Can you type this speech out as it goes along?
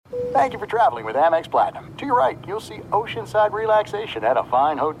Thank you for traveling with Amex Platinum. To your right, you'll see oceanside relaxation at a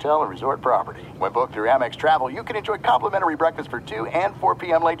fine hotel and resort property. When booked through Amex Travel, you can enjoy complimentary breakfast for 2 and 4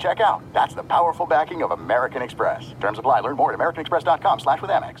 p.m. late checkout. That's the powerful backing of American Express. Terms apply. Learn more at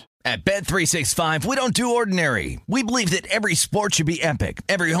americanexpress.com/withAmex. At Bet365, we don't do ordinary. We believe that every sport should be epic.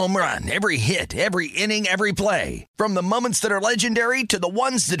 Every home run, every hit, every inning, every play. From the moments that are legendary to the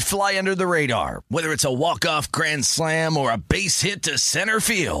ones that fly under the radar. Whether it's a walk-off grand slam or a base hit to center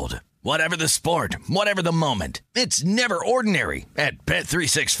field. Whatever the sport, whatever the moment, it's never ordinary at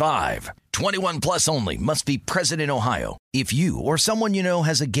Bet365. 21 plus only. Must be present in Ohio. If you or someone you know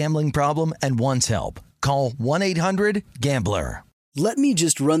has a gambling problem and wants help, call 1-800-GAMBLER. "Let me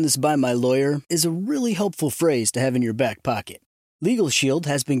just run this by my lawyer" is a really helpful phrase to have in your back pocket. Legal Shield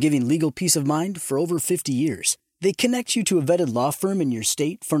has been giving legal peace of mind for over 50 years. They connect you to a vetted law firm in your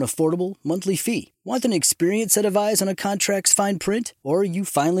state for an affordable monthly fee. Want an experienced set of eyes on a contract's fine print? Or you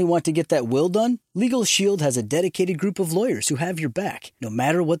finally want to get that will done? Legal Shield has a dedicated group of lawyers who have your back, no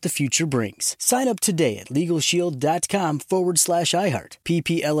matter what the future brings. Sign up today at LegalShield.com/iHeart.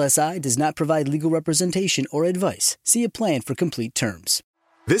 PPLSI does not provide legal representation or advice. See a plan for complete terms.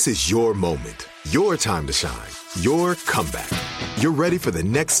 This is your moment, your time to shine, your comeback. You're ready for the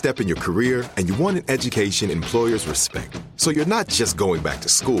next step in your career, and you want an education employers respect. So you're not just going back to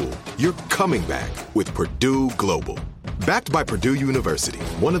school, you're coming back with Purdue Global. Backed by Purdue University,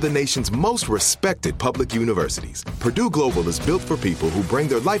 one of the nation's most respected public universities, Purdue Global is built for people who bring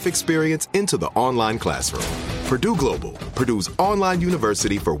their life experience into the online classroom. Purdue Global, Purdue's online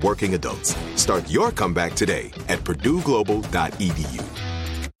university for working adults. Start your comeback today at purdueglobal.edu.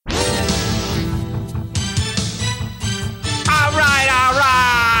 All right.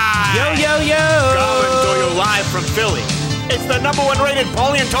 Yo. Coming to you live from Philly. It's the #1 rated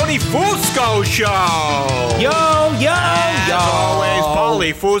Paulie and Tony Fusco show. Yo. As always,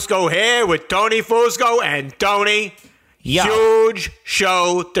 Paulie Fusco here with Tony Fusco and Tony. Yo. Huge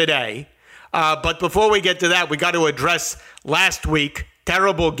show today. But before we get to that, we got to address last week,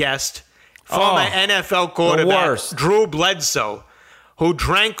 terrible guest, former NFL quarterback Drew Bledsoe, who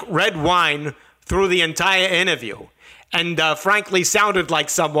drank red wine through the entire interview. And frankly sounded like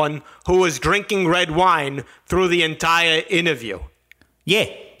someone who was drinking red wine through the entire interview. Yeah,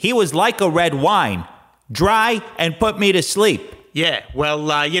 he was like a red wine. Dry and put me to sleep. Yeah, well,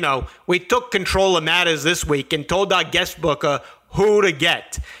 we took control of matters this week and told our guest booker who to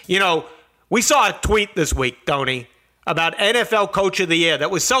get. We saw a tweet this week, Tony, about NFL Coach of the Year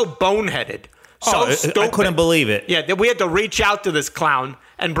that was so boneheaded, so stupid. I couldn't believe it. Yeah, that we had to reach out to this clown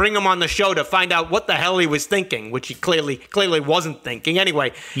and bring him on the show to find out what the hell he was thinking, which he clearly wasn't thinking.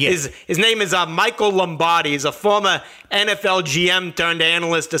 Anyway, his name is Michael Lombardi. He's a former NFL GM turned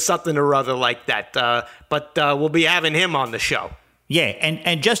analyst or something or other like that. But we'll be having him on the show. Yeah,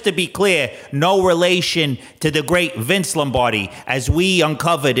 and just to be clear, no relation to the great Vince Lombardi, as we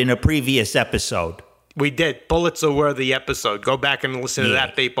uncovered in a previous episode. We did. Pulitzer-worthy episode. Go back and listen to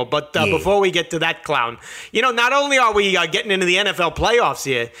that, people. But before we get to that clown, not only are we getting into the NFL playoffs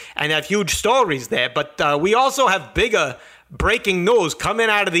here and have huge stories there, but we also have bigger breaking news coming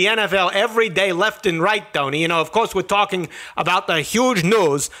out of the NFL every day, left and right, Tony. Of course, we're talking about the huge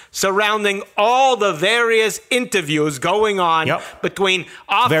news surrounding all the various interviews going on between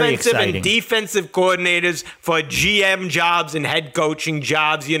offensive and defensive coordinators for GM jobs and head coaching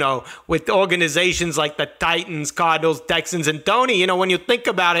jobs, with organizations like the Titans, Cardinals, Texans. And Tony, when you think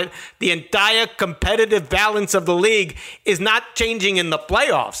about it, the entire competitive balance of the league is not changing in the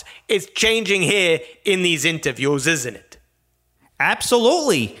playoffs. It's changing here in these interviews, isn't it?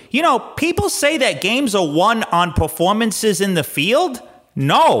 Absolutely. People say that games are won on performances in the field.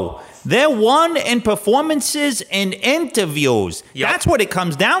 No, they're won in performances in interviews. That's what it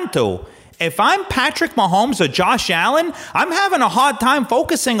comes down to. If I'm Patrick Mahomes or Josh Allen, I'm having a hard time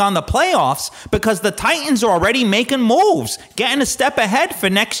focusing on the playoffs because the Titans are already making moves, getting a step ahead for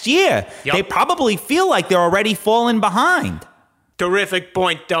next year. They probably feel like they're already falling behind. Terrific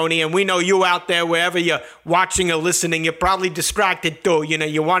point, Tony. And we know you out there, wherever you're watching or listening, you're probably distracted too.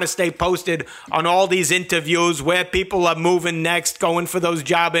 You want to stay posted on all these interviews, where people are moving next, going for those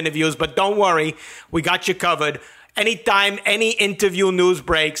job interviews. But don't worry, we got you covered. Anytime any interview news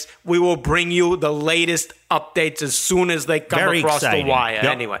breaks, we will bring you the latest updates as soon as they come across the wire.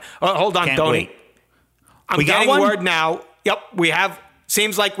 Anyway, hold on, Tony. Wait. I'm getting word now.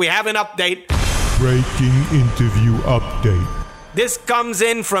 Seems like we have an update. Breaking interview update. This comes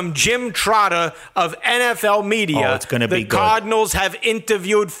in from Jim Trotter of NFL Media. Oh, it's going to be The good. Cardinals have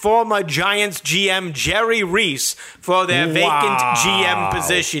interviewed former Giants GM Jerry Reese for their vacant GM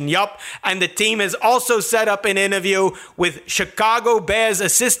position. Yup. And the team has also set up an interview with Chicago Bears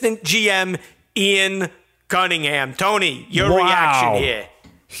assistant GM Ian Cunningham. Tony, your reaction here.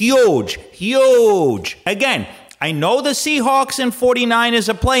 Huge. Again, I know the Seahawks and 49ers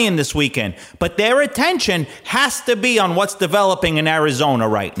are playing this weekend, but their attention has to be on what's developing in Arizona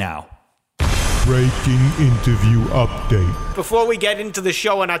right now. Breaking interview update. Before we get into the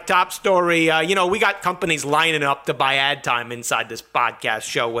show and our top story, we got companies lining up to buy ad time inside this podcast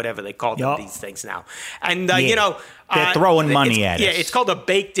show, whatever they call them these things now. And, they're throwing money at us. Yeah, it's called a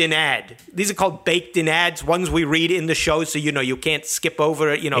baked-in ad. These are called baked-in ads, ones we read in the show so, you can't skip over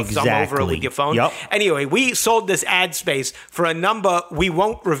it, thumb over it with your phone. Yep. Anyway, we sold this ad space for a number we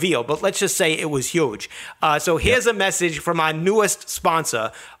won't reveal, but let's just say it was huge. So here's a message from our newest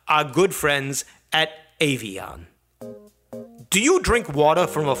sponsor, our good friends at Avion. Do you drink water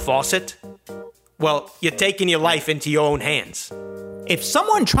from a faucet? Well, you're taking your life into your own hands. If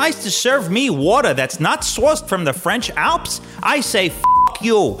someone tries to serve me water that's not sourced from the French Alps, I say F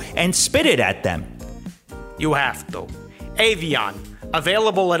you and spit it at them. You have to. Avion,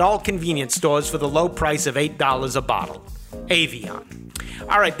 available at all convenience stores for the low price of $8 a bottle. Avion.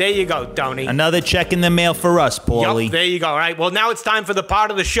 All right, there you go, Tony. Another check in the mail for us, Paulie. Yep, there you go. All right, well, now it's time for the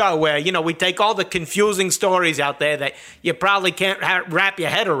part of the show where, we take all the confusing stories out there that you probably can't wrap your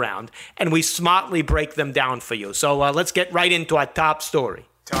head around, and we smartly break them down for you. So let's get right into our top story.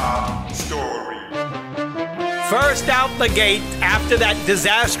 Top story. First out the gate, after that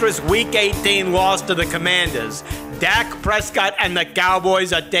disastrous Week 18 loss to the Commanders, Dak Prescott and the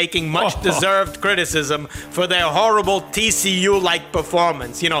Cowboys are taking much-deserved criticism for their horrible TCU-like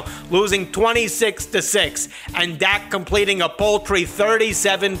performance. Losing 26-6, and Dak completing a paltry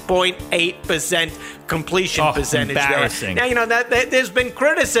 37.8% completion percentage embarrassing. there. Now, there's been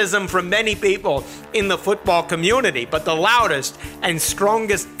criticism from many people in the football community, but the loudest and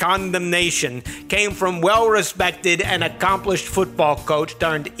strongest condemnation came from well-respected and accomplished football coach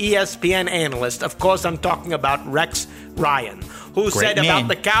turned ESPN analyst. Of course, I'm talking about Rex Ryan, who said about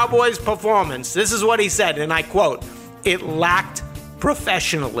the Cowboys' performance, this is what he said, and I quote, "It lacked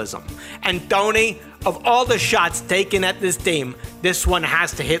professionalism." And Tony, of all the shots taken at this team, this one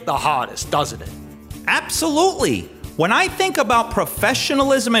has to hit the hardest, doesn't it? Absolutely. When I think about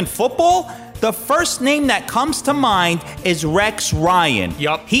professionalism in football, the first name that comes to mind is Rex Ryan.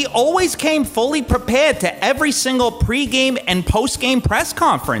 Yup. He always came fully prepared to every single pregame and postgame press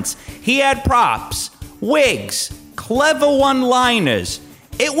conference. He had props, wigs, clever one-liners.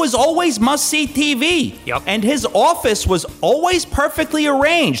 It was always must-see TV. Yep. And his office was always perfectly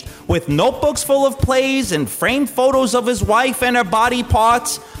arranged with notebooks full of plays and framed photos of his wife and her body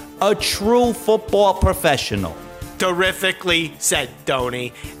parts. A true football professional. Terrifically said,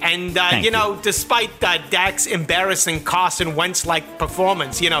 Tony. And, despite Dak's embarrassing Carson Wentz-like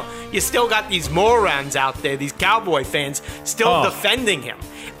performance, you still got these morons out there, these Cowboy fans, still defending him.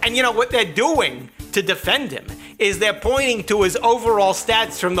 And, what they're doing to defend him is they're pointing to his overall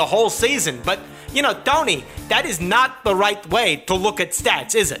stats from the whole season. But, Tony, that is not the right way to look at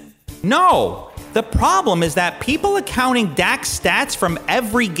stats, is it? No. The problem is that people are counting Dak's stats from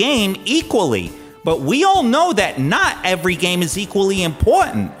every game equally. But we all know that not every game is equally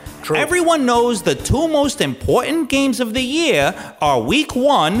important. True. Everyone knows the two most important games of the year are Week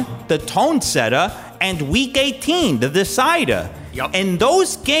 1, the tone setter, and Week 18, the decider. Yep. In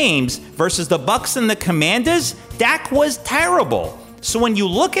those games versus the Bucs and the Commanders, Dak was terrible. So when you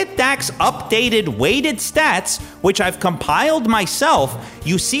look at Dak's updated weighted stats, which I've compiled myself,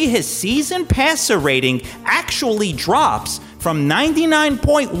 you see his season passer rating actually drops from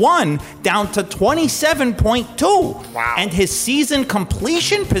 99.1 down to 27.2. Wow. And his season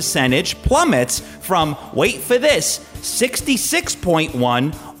completion percentage plummets from, wait for this,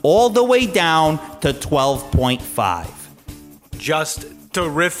 66.1 all the way down to 12.5. Just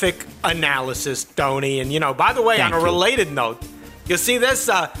terrific analysis, Tony. And, by the way, Thank on a you. related note, you see this?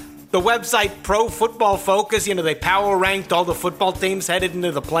 The website Pro Football Focus, they power ranked all the football teams headed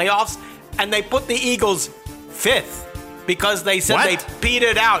into the playoffs, and they put the Eagles 5th because they said they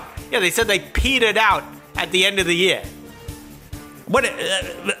petered out. Yeah, they said they petered out at the end of the year. What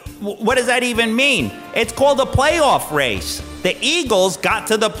does that even mean? It's called a playoff race. The Eagles got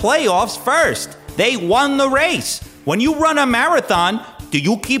to the playoffs first. They won the race. When you run a marathon, do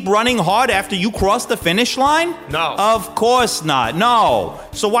you keep running hard after you cross the finish line? No. Of course not. No.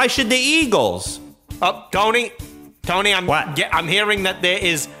 So why should the Eagles? Tony, What? I'm hearing that there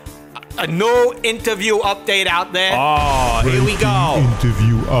is a new interview update out there. Oh, here we go.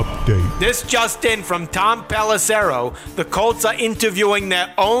 Interview update. This just in from Tom Pelissero. The Colts are interviewing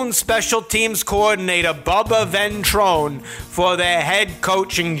their own special teams coordinator, Bubba Ventrone, for their head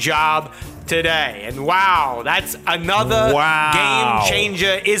coaching job today. And wow, that's another game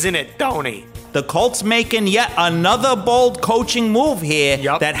changer, isn't it, Tony? The Colts making yet another bold coaching move here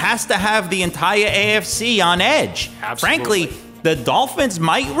Yep. that has to have the entire AFC on edge. Absolutely. Frankly, the Dolphins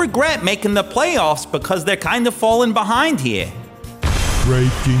might regret making the playoffs because they're kind of falling behind here.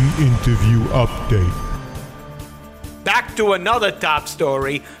 Breaking interview update. Back to another top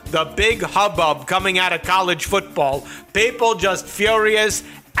story, the big hubbub coming out of college football. People just furious,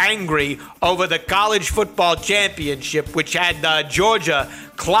 angry over the college football championship, which had Georgia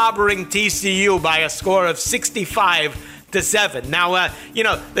clobbering TCU by a score of 65-7. Now,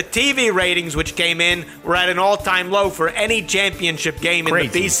 the TV ratings which came in were at an all-time low for any championship game in the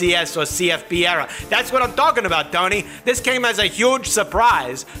BCS or CFP era. That's what I'm talking about, Tony. This came as a huge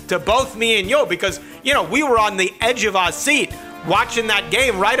surprise to both me and you because, we were on the edge of our seat watching that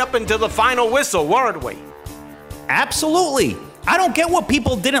game right up until the final whistle, weren't we? Absolutely. I don't get what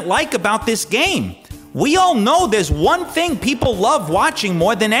people didn't like about this game. We all know there's one thing people love watching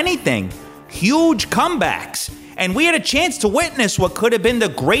more than anything: huge comebacks. And we had a chance to witness what could have been the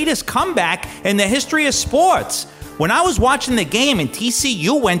greatest comeback in the history of sports. When I was watching the game and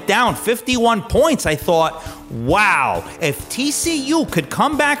TCU went down 51 points, I thought, wow, if TCU could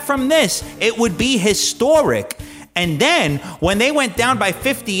come back from this, it would be historic. And then when they went down by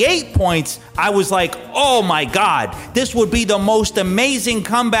 58 points, I was like, oh my God, this would be the most amazing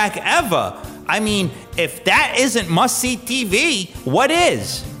comeback ever. I mean, if that isn't must-see TV, what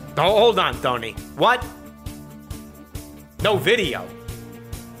is? Oh, hold on, Tony. What? No video.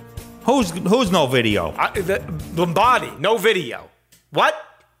 Who's no video? Lombardi, no video. What?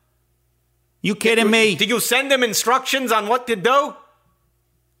 You kidding me? Did you send him instructions on what to do?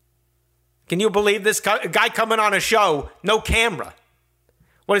 Can you believe this guy coming on a show, no camera?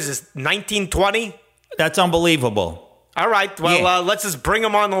 What is this, 1920? That's unbelievable. All right, well, let's just bring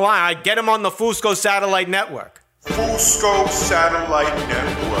him on the line. Get him on the Fusco Satellite Network. Fusco Satellite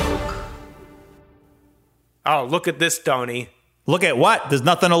Network. Oh, look at this, Tony. Look at what? There's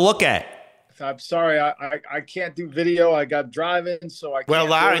nothing to look at. I'm sorry, I can't do video. I got driving, so I can't.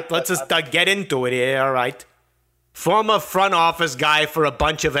 Well, all right, let's just get into it here, all right. Former front office guy for a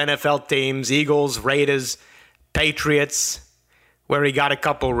bunch of NFL teams, Eagles, Raiders, Patriots, where he got a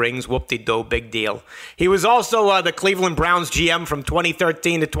couple rings, whoop-de-doo, big deal. He was also the Cleveland Browns GM from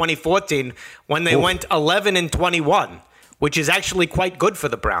 2013 to 2014 when they went 11-21, which is actually quite good for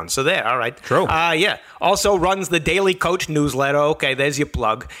the Browns. So there, all right. True. Yeah. Also runs the Daily Coach newsletter. Okay, there's your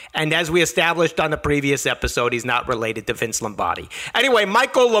plug. And as we established on the previous episode, he's not related to Vince Lombardi. Anyway,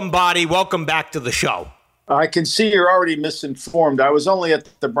 Michael Lombardi, welcome back to the show. I can see you're already misinformed. I was only at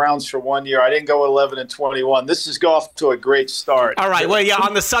the Browns for 1 year. I didn't go 11-21. This is off to a great start. All right. Well, yeah.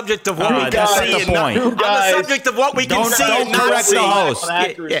 On the subject of what we can see, on the subject of what we can see and not see.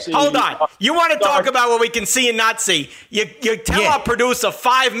 Yeah. Hold on. You want to talk about what we can see and not see? You tell our producer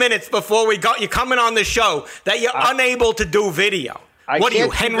 5 minutes before you're coming on the show that you're unable to do video. What are you,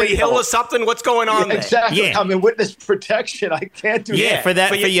 Henry Hill or something? What's going on there? Exactly. Yeah. I'm in witness protection. I can't do that.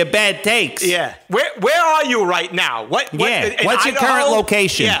 For your bad takes. Yeah. Where are you right now? What's your current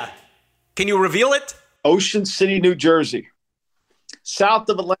location? Yeah. Can you reveal it? Ocean City, New Jersey. South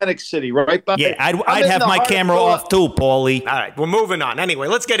of Atlantic City, right by. Yeah, I'd have my camera off too, Paulie. All right, we're moving on. Anyway,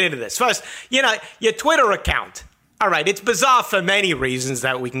 let's get into this. First, your Twitter account. All right, it's bizarre for many reasons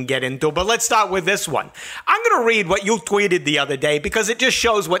that we can get into, but let's start with this one. I'm going to read what you tweeted the other day because it just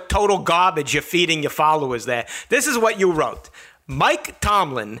shows what total garbage you're feeding your followers there. This is what you wrote. Mike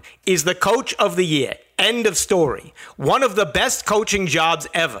Tomlin is the coach of the year. End of story. One of the best coaching jobs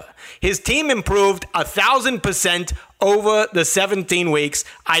ever. His team improved 1,000% over the 17 weeks.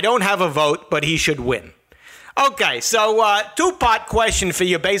 I don't have a vote, but he should win. Okay, so two-part question for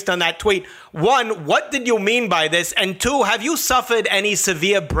you based on that tweet. One, what did you mean by this? And two, have you suffered any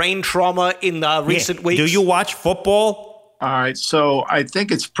severe brain trauma in the recent weeks? Do you watch football? All right, so I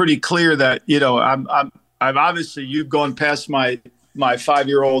think it's pretty clear that I'm obviously you've gone past my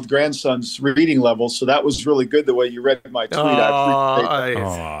 5-year-old grandson's reading level, so that was really good the way you read my tweet.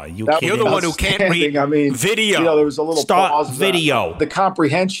 I appreciate you're the one who can't read video. There was a little pause. Video. The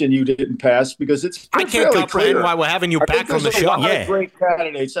comprehension you didn't pass because it's I can't comprehend clear. Why we're having you back on the show. Great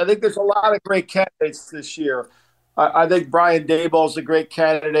candidates. I think there's a lot of great candidates this year. I think Brian Daboll is a great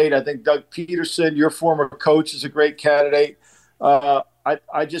candidate. I think Doug Peterson, your former coach, is a great candidate.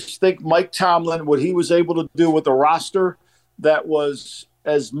 I just think Mike Tomlin, what he was able to do with the roster that was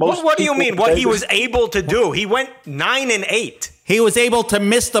as most. Well, what do you people mean? in What he Vegas- was able to do? He went 9-8. He was able to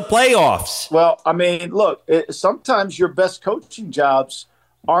miss the playoffs. Well, I mean, look, sometimes your best coaching jobs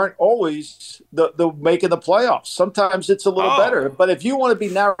aren't always the making the playoffs. Sometimes it's a little better. But if you want to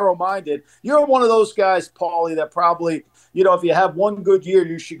be narrow-minded, you're one of those guys, Paulie, that probably, if you have one good year,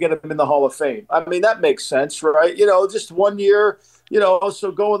 you should get him in the Hall of Fame. I mean, that makes sense, right? Just 1 year,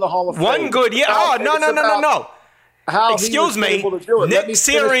 so go in the Hall of Fame. One good year? Oh, no. Excuse me, Nick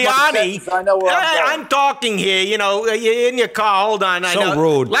Sirianni. I know where I'm talking here. You're in your car. Hold on. I know.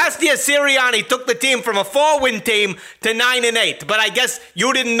 Rude. Last year, Sirianni took the team from a 4-win team to 9-8. But I guess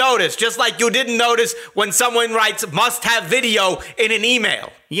you didn't notice, just like you didn't notice when someone writes "must-have video" in an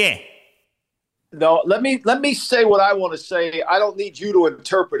email. Yeah. No, let me say what I want to say. I don't need you to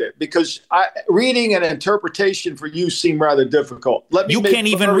interpret it because reading and interpretation for you seem rather difficult. You can't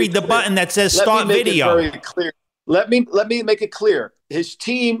even read the button that says "start video." Very clear. Let me make it clear. His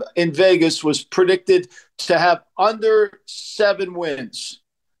team in Vegas was predicted to have under 7 wins.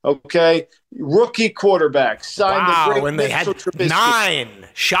 Okay, rookie quarterback signed the great and they had Trubisky. 9.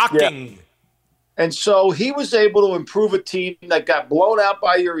 Shocking. Yeah. And so he was able to improve a team that got blown out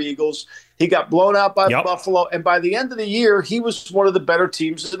by your Eagles. He got blown out by Buffalo. And by the end of the year, he was one of the better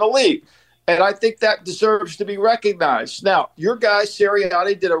teams in the league. And I think that deserves to be recognized. Now, your guy,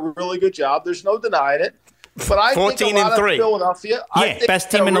 Sirianni, did a really good job. There's no denying it. But I think a lot of Philadelphia. Best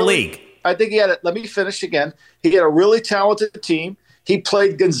team in the league. I think he had it. Let me finish again. He had a really talented team. He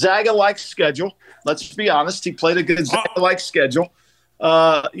played Gonzaga-like schedule. Let's be honest. He played a Gonzaga-like schedule.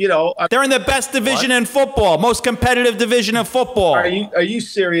 They're in the best division in football, most competitive division of football. Are you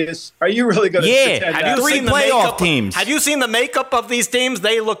serious? Are you really going to? Yeah, have you seen the playoff teams? Have you seen the makeup of these teams?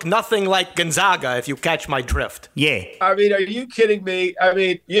 They look nothing like Gonzaga, if you catch my drift. Yeah. I mean, are you kidding me? I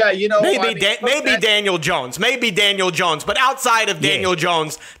mean, yeah, maybe Daniel Jones, but outside of Daniel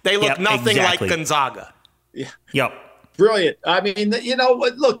Jones, they look nothing like Gonzaga. Yeah. Yep. Brilliant. I mean,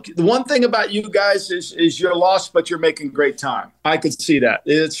 look, the one thing about you guys is you're lost, but you're making great time. I could see that.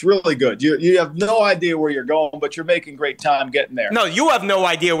 It's really good. You have no idea where you're going, but you're making great time getting there. No, you have no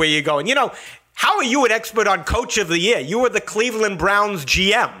idea where you're going. How are you an expert on Coach of the Year? You were the Cleveland Browns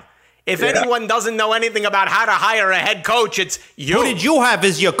GM. If anyone doesn't know anything about how to hire a head coach, it's you. Who did you have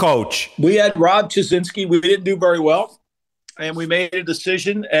as your coach? We had Rob Chizinski. We didn't do very well, and we made a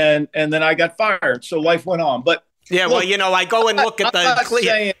decision, and then I got fired. So life went on. But yeah, look, I go and look at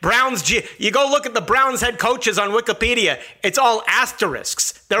the Browns. You go look at the Browns head coaches on Wikipedia. It's all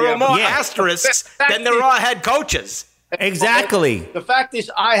asterisks. There are more asterisks than there are head coaches. Exactly. The fact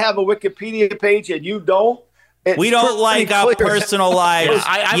is, I have a Wikipedia page and you don't. We don't like our personal lives.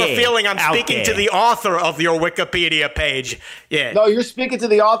 I have a feeling I'm speaking to the author of your Wikipedia page. Yeah. No, you're speaking to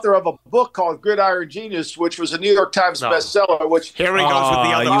the author of a book called Gridiron Genius, which was a New York Times bestseller. Which here he goes with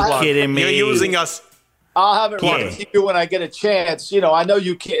the other. Are you kidding me? You're using us. I'll have it read to you when I get a chance. I know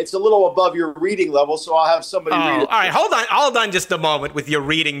you can't. It's a little above your reading level, so I'll have somebody read it. All right, hold on just a moment with your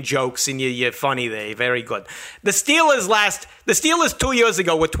reading jokes and you're funny there. Very good. The Steelers 2 years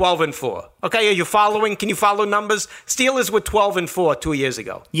ago were 12-4. Okay, are you following? Can you follow numbers? Steelers were 12-4 2 years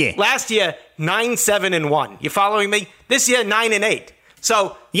ago. Yeah. Last year, 9-7-1. You following me? This year, 9-8.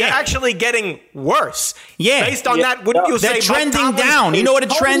 So you're actually getting worse. Yeah. Based on that, wouldn't you say they're trending down? You know what a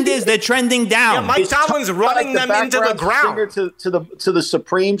trend is? They're trending down. Yeah, Mike Tomlin's running them into the ground. To the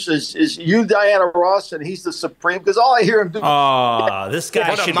Supremes is you, Diana Ross, and he's the Supreme because all I hear him do. Oh, this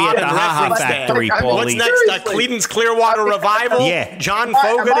guy should be at the Ha-Ha Factory, Paulie. What's next? Creedence Clearwater Revival? Yeah. John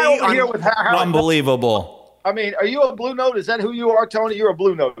Fogerty? Unbelievable. I mean, are you a Blue Note? Is that who you are, Tony? You're a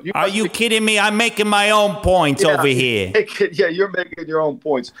Blue Note. Are you kidding me? I'm making my own points over here. Yeah, you're making your own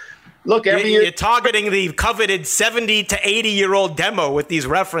points. Look, every year you're targeting the coveted 70 to 80-year-old demo with these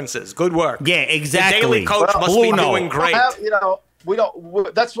references. Good work. Yeah, exactly. The Daily Coach must be doing great. We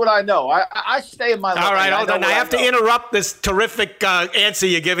don't. That's what I know. I stay in my. All right, hold on. I have to interrupt this terrific answer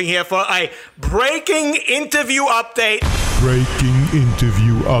you're giving here for a breaking interview update. Breaking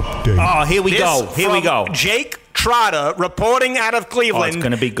interview update. Oh, here we go. Jake Trotter reporting out of Cleveland. It's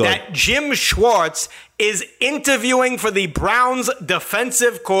going to be good. That Jim Schwartz is interviewing for the Browns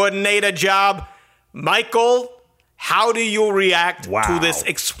defensive coordinator job. Michael, how do you react to this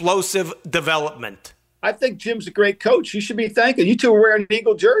explosive development? I think Jim's a great coach. You should be thanking. You two are wearing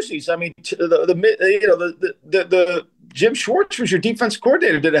Eagle jerseys. I mean, the Jim Schwartz was your defense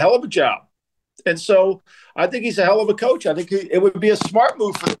coordinator. Did a hell of a job, and so I think he's a hell of a coach. I think it would be a smart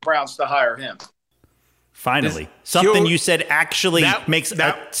move for the Browns to hire him. Finally, something you said actually makes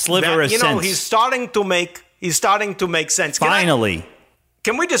a sliver of sense. He's starting to make sense. Finally,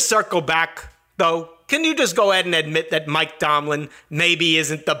 can we just circle back though? can you just go ahead and admit that Mike Tomlin maybe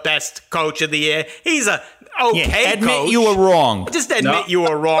isn't the best coach of the year? He's a okay admit coach. you were wrong. Just admit you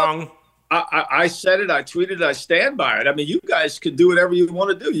were wrong. I said it. I tweeted it. I stand by it. I mean, you guys could do whatever you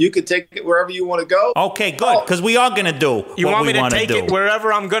want to do. You could take it wherever you want to go. Okay, good, because we are going to do You what want we me to want take do. it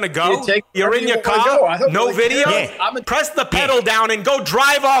wherever I'm going to go? You're in your car, no video? Press the pedal down and go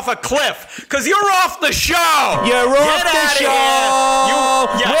drive off a cliff, because you're off the show. You're off the show.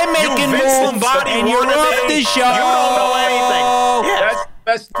 We're making moves, and you're off the show. You don't know anything. Yeah.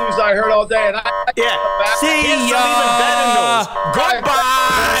 That's the best news I heard all day. And See Here's ya. some even better news. Goodbye.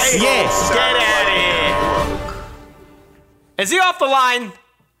 Yes. Get out of here. Is he off the line?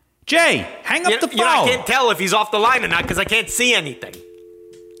 Jay, hang up the phone. I can't tell if he's off the line or not because I can't see anything.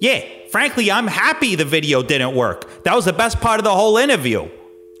 Yeah, frankly, I'm happy the video didn't work. That was the best part of the whole interview.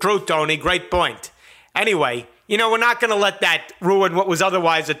 True, Tony. Great point. Anyway, we're not going to let that ruin what was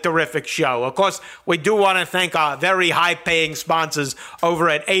otherwise a terrific show. Of course, we do want to thank our very high-paying sponsors over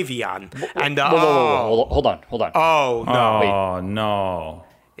at Avion. And whoa. Hold on. Oh, no. Oh, no.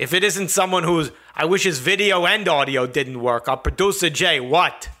 If it isn't someone I wish his video and audio didn't work, our producer, Jay,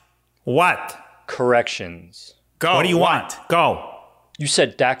 what? What? Corrections. Go. What do you want? Go. You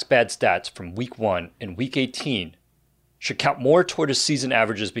said Dak's bad stats from Week 1 and Week 18 should count more toward his season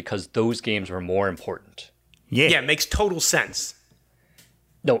averages because those games were more important. Yeah, it makes total sense.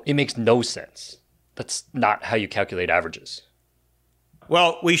 No, it makes no sense. That's not how you calculate averages.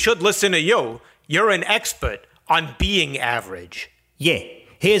 Well, we should listen to you. You're an expert on being average. Yeah,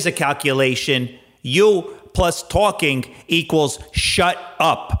 here's a calculation. You plus talking equals shut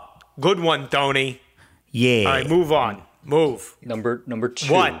up. Good one, Tony. Yeah. All right, move on. Move. Number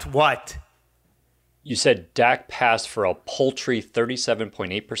 2. What? You said Dak passed for a paltry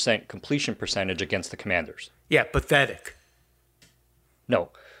 37.8% completion percentage against the Commanders. Yeah, pathetic. No,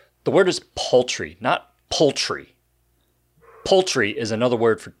 the word is paltry, not poultry. Poultry is another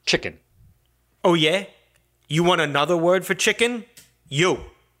word for chicken. Oh, yeah? You want another word for chicken? You.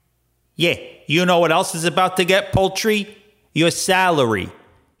 Yeah, you know what else is about to get poultry? Your salary.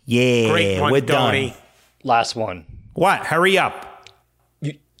 Yeah, Great one, we're Tony. done. Last one. What? Hurry up.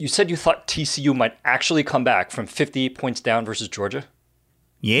 You said you thought TCU might actually come back from 58 points down versus Georgia?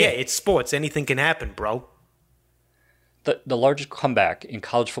 Yeah, it's sports. Anything can happen, bro. The largest comeback in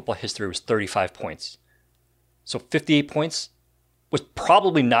college football history was 35 points. So 58 points was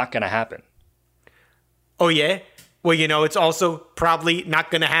probably not going to happen. Oh, yeah? Well, it's also probably not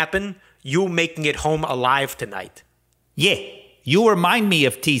going to happen. You making it home alive tonight. Yeah, you remind me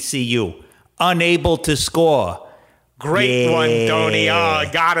of TCU. Unable to score. Great one, Tony. Oh,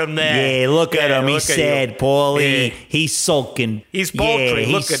 got him there. Yeah, look at him. He's sad, Paulie. Yeah. He's sulking. He's poultry.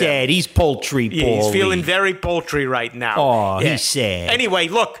 Yeah, look he's at sad. him. He's poultry, Paulie. Yeah, he's feeling very poultry right now. Oh, he's sad. Anyway,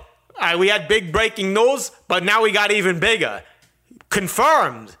 look, we had big breaking news, but now we got even bigger.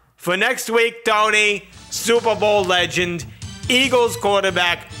 Confirmed for next week, Tony, Super Bowl legend, Eagles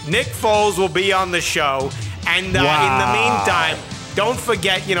quarterback Nick Foles will be on the show. And in the meantime, don't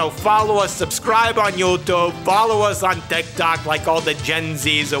forget, follow us, subscribe on YouTube, follow us on TikTok like all the Gen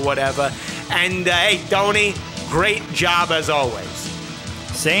Zs or whatever. And hey, Tony, great job as always.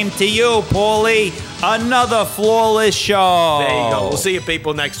 Same to you, Paulie. Another flawless show. There you go. We'll see you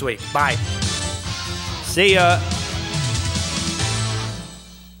people next week. Bye. See ya.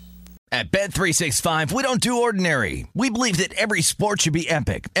 At Bet365, we don't do ordinary. We believe that every sport should be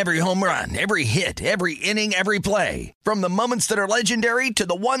epic. Every home run, every hit, every inning, every play. From the moments that are legendary to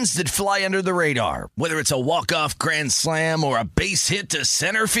the ones that fly under the radar. Whether it's a walk-off grand slam or a base hit to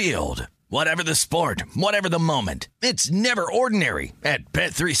center field. Whatever the sport, whatever the moment. It's never ordinary at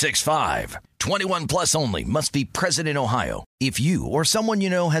Bet365. 21 plus only. Must be present in Ohio. If you or someone you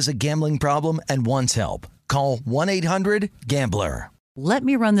know has a gambling problem and wants help, call 1-800-GAMBLER. Let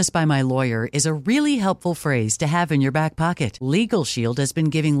me run this by my lawyer is a really helpful phrase to have in your back pocket. Legal Shield has been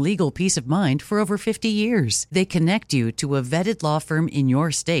giving legal peace of mind for over 50 years. They connect you to a vetted law firm in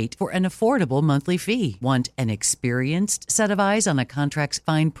your state for an affordable monthly fee. Want an experienced set of eyes on a contract's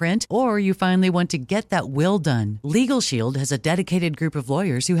fine print? Or you finally want to get that will done? Legal Shield has a dedicated group of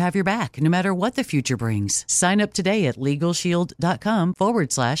lawyers who have your back, no matter what the future brings. Sign up today at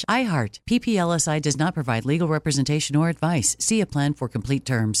LegalShield.com/iHeart. PPLSI does not provide legal representation or advice. See a plan for complete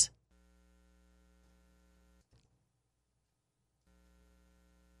terms.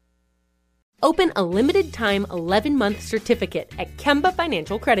 Open a limited-time 11-month certificate at Kemba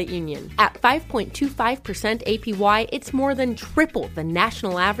Financial Credit Union. At 5.25% APY, it's more than triple the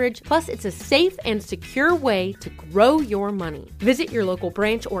national average, plus it's a safe and secure way to grow your money. Visit your local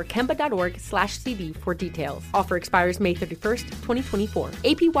branch or kemba.org/cb for details. Offer expires May 31st, 2024.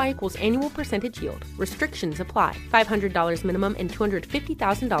 APY equals annual percentage yield. Restrictions apply. $500 minimum and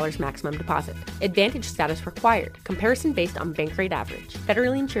 $250,000 maximum deposit. Advantage status required. Comparison based on bank rate average.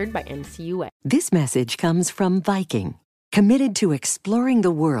 Federally insured by NCUA. This message comes from Viking, committed to exploring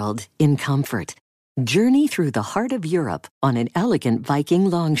the world in comfort. Journey through the heart of Europe on an elegant Viking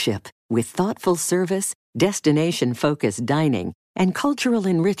longship with thoughtful service, destination-focused dining, and cultural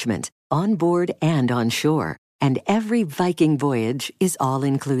enrichment on board and on shore. And every Viking voyage is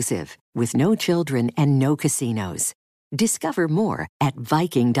all-inclusive, with no children and no casinos. Discover more at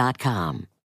Viking.com.